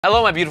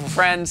Hello my beautiful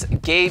friends,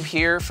 Gabe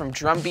here from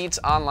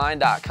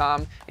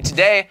drumbeatsonline.com, and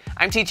today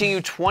I'm teaching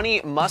you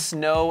 20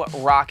 must-know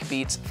rock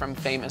beats from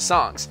famous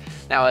songs.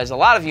 Now, as a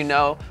lot of you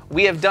know,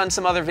 we have done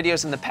some other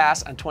videos in the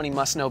past on 20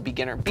 must-know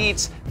beginner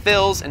beats,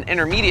 fills, and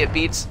intermediate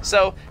beats,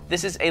 so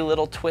this is a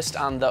little twist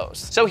on those.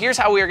 So here's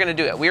how we are going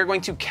to do it. We are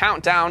going to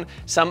count down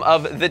some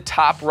of the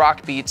top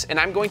rock beats, and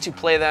I'm going to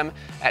play them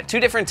at 2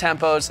 different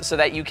tempos so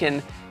that you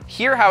can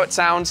hear how it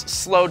sounds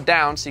slowed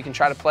down so you can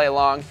try to play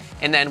along,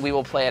 and then we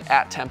will play it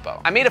at tempo.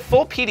 I made a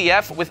full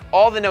PDF with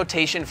all the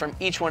notation from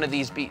each one of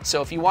these beats,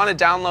 so if you want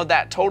to download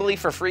that totally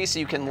for free so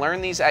you can learn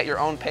these at your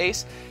own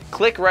pace,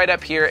 click right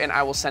up here and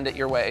I will send it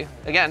your way.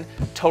 Again,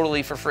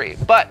 totally for free.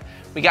 But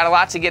we got a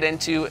lot to get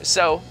into,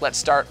 so let's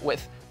start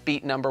with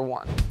beat number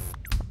 1.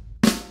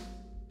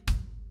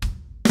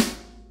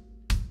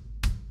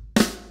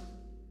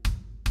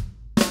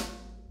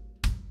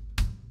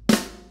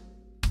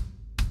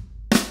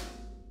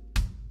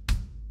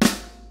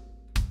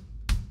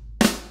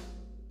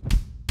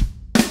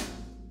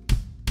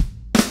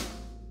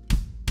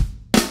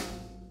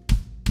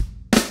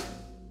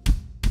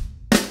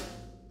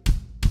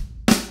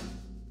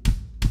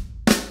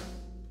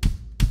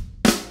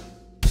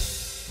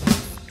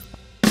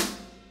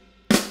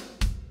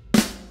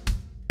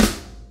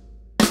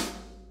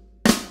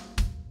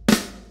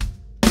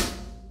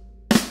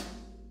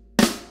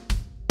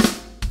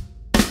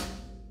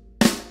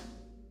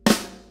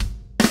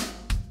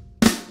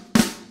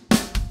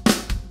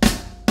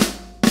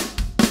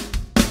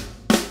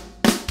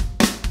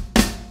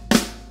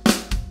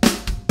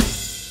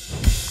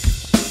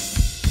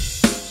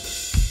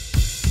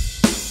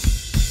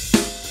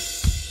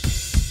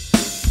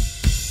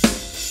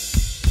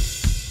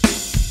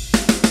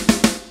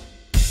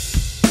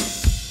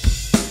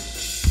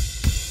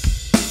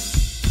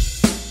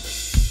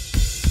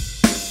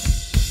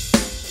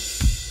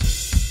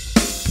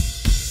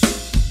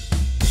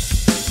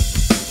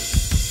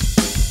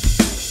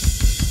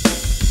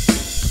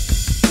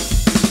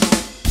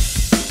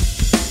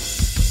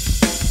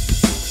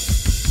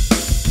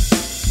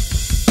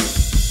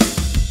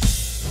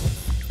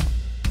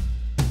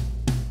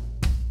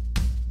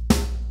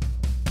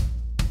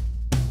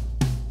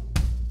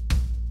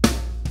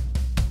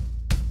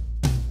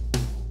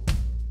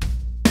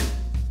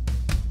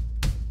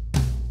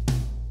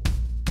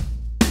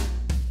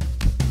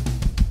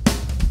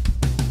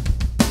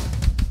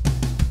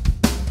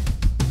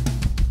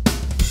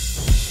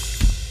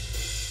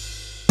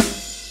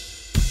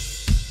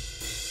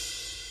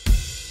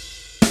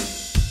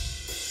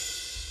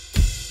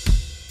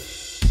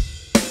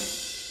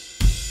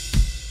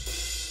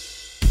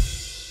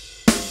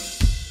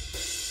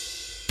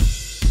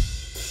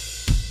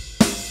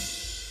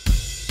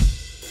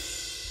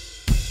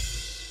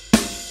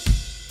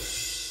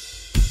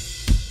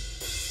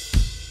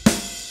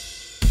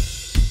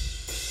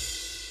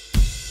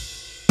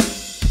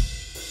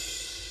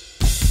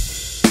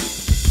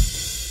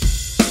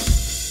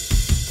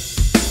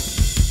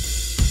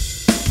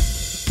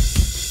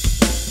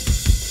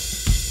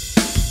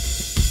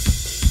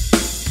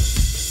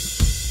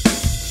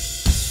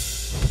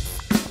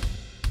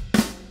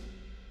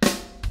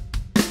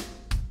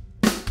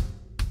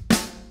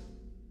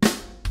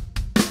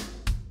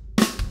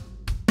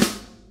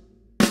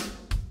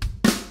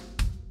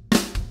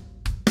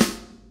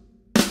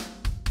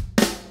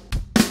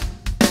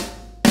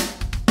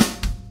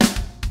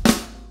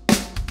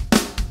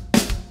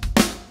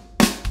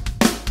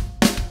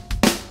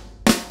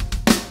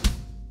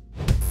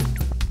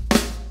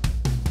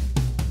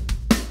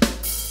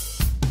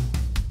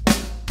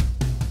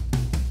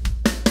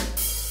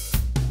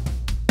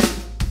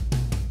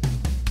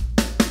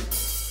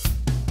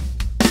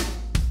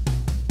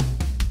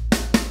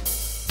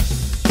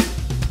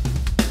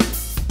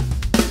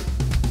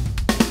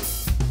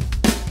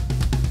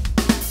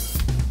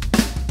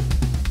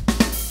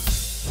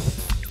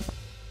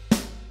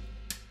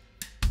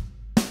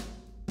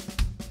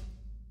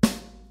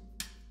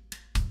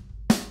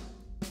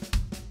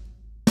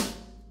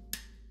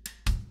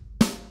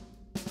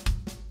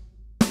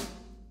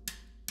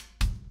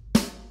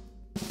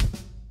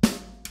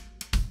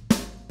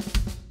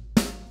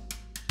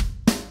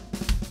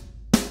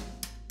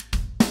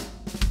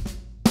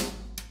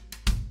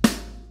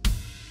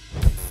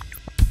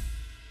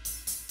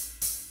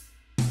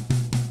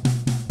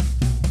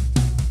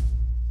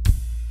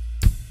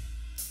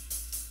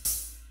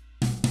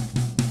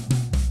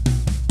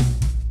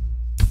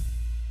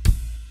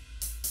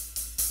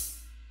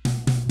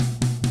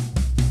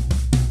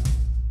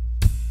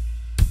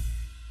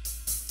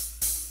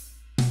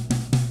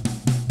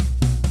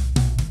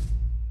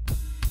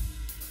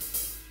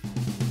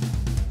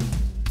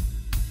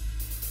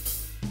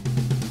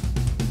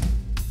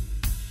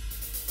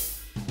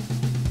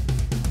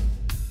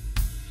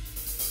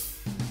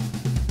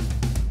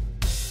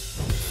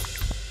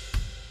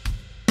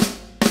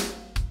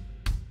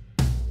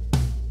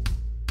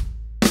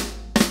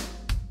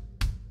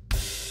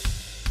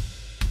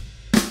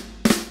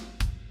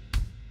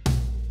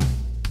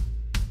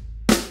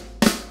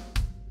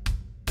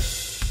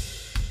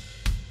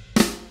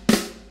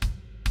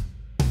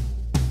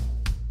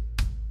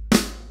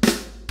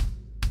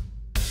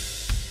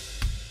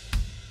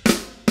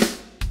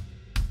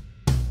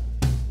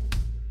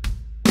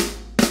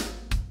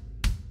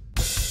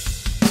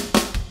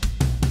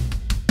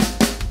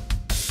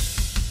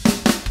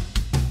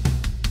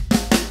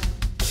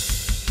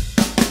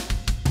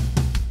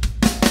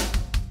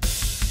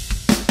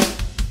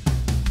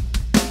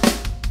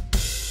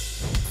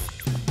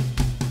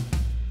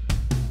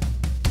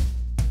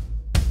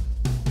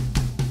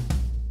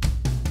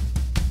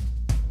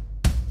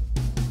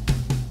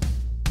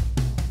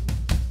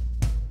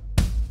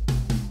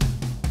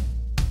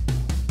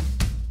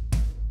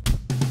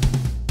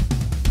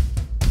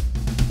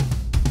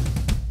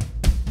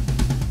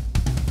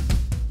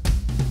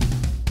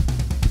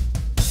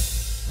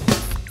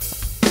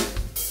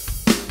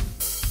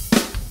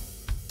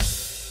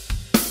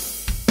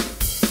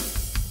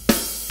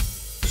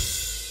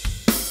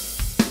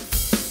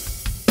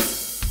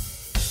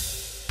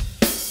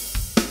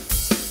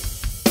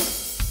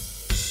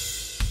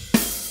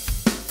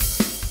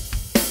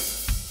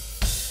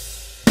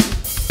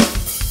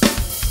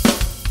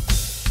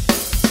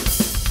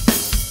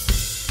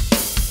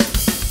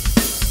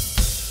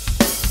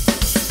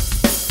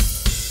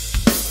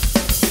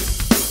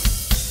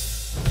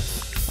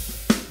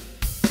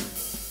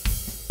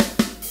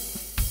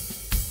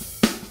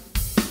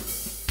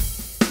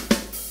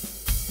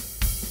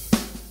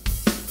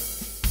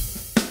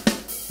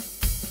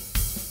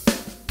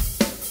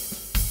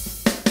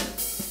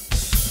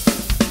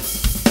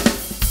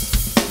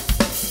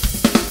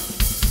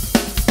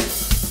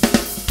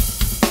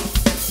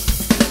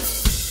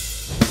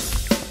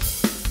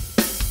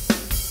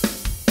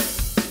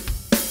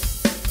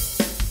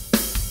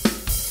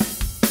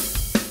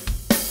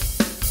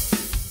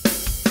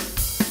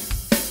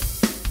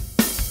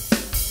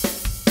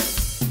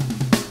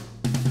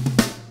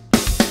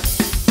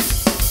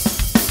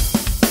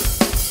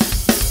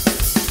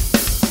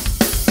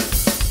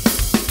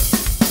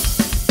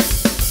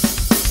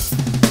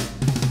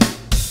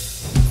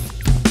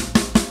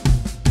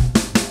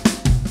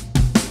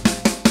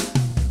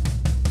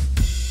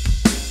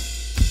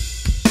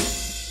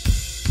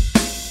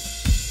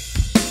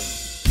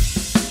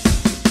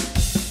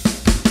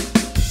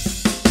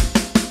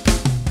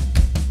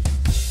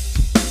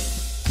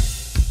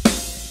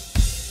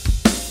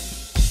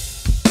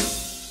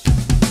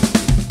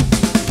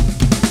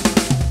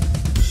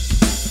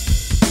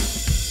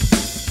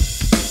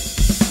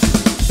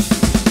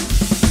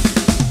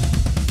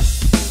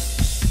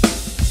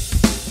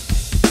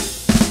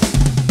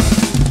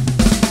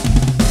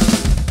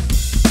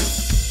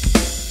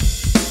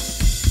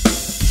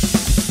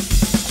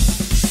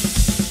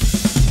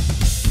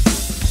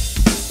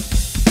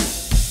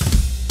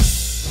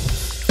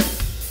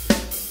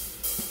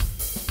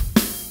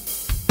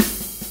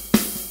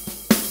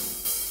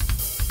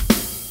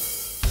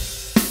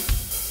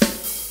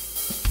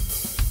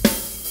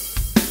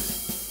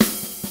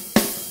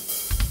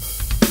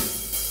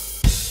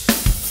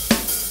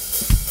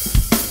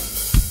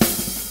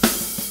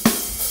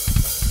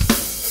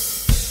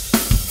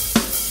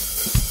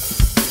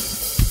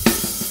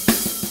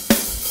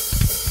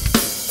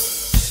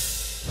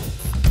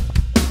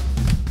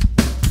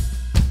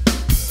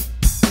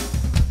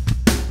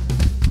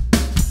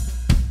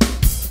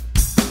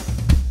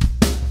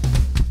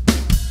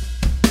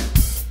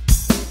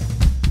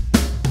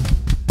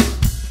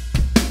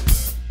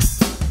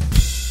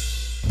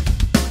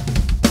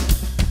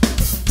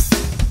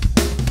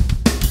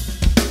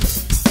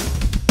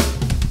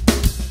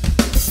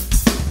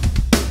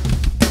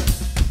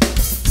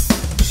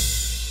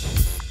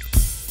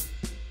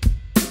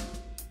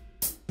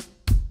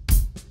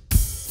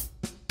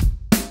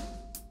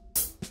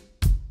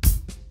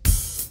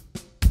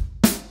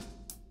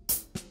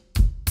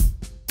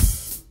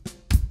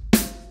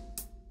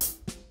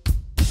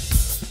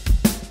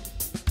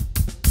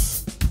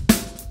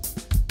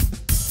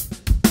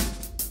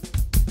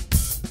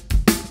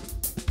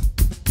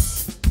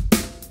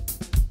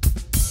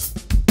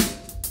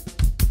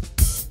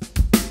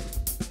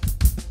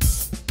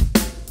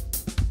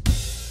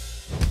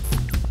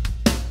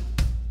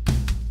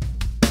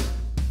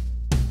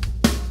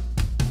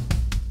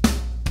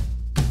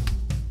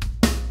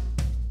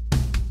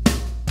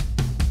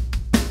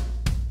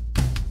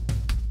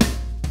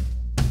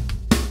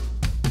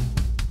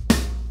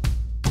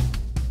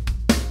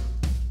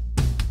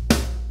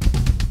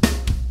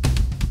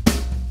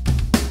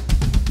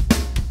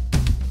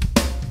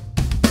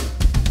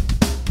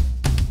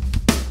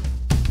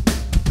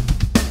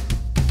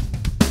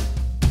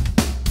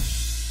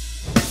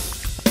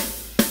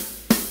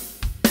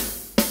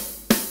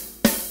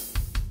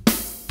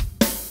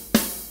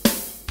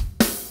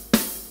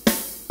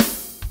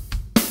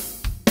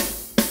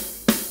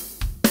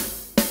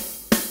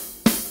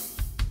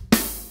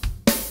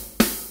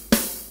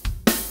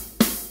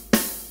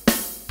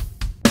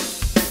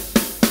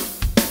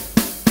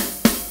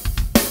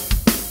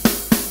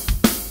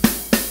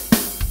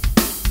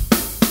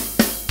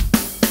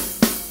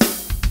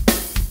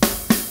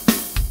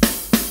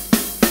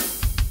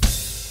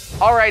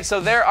 All right, so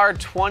there are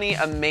 20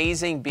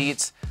 amazing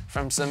beats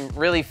from some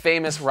really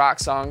famous rock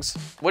songs.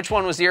 Which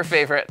one was your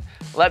favorite?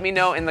 Let me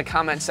know in the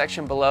comment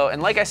section below.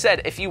 And like I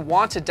said, if you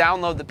want to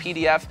download the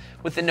PDF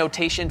with the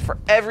notation for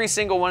every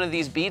single one of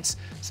these beats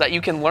so that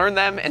you can learn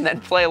them and then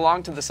play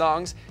along to the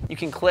songs, you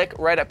can click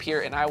right up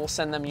here and I will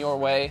send them your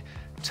way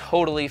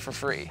totally for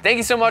free. Thank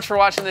you so much for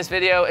watching this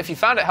video. If you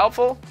found it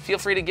helpful, feel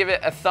free to give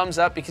it a thumbs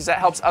up because that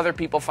helps other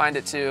people find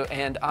it too.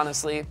 And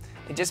honestly,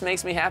 it just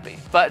makes me happy.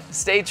 But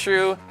stay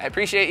true. I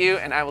appreciate you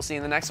and I will see you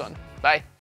in the next one. Bye.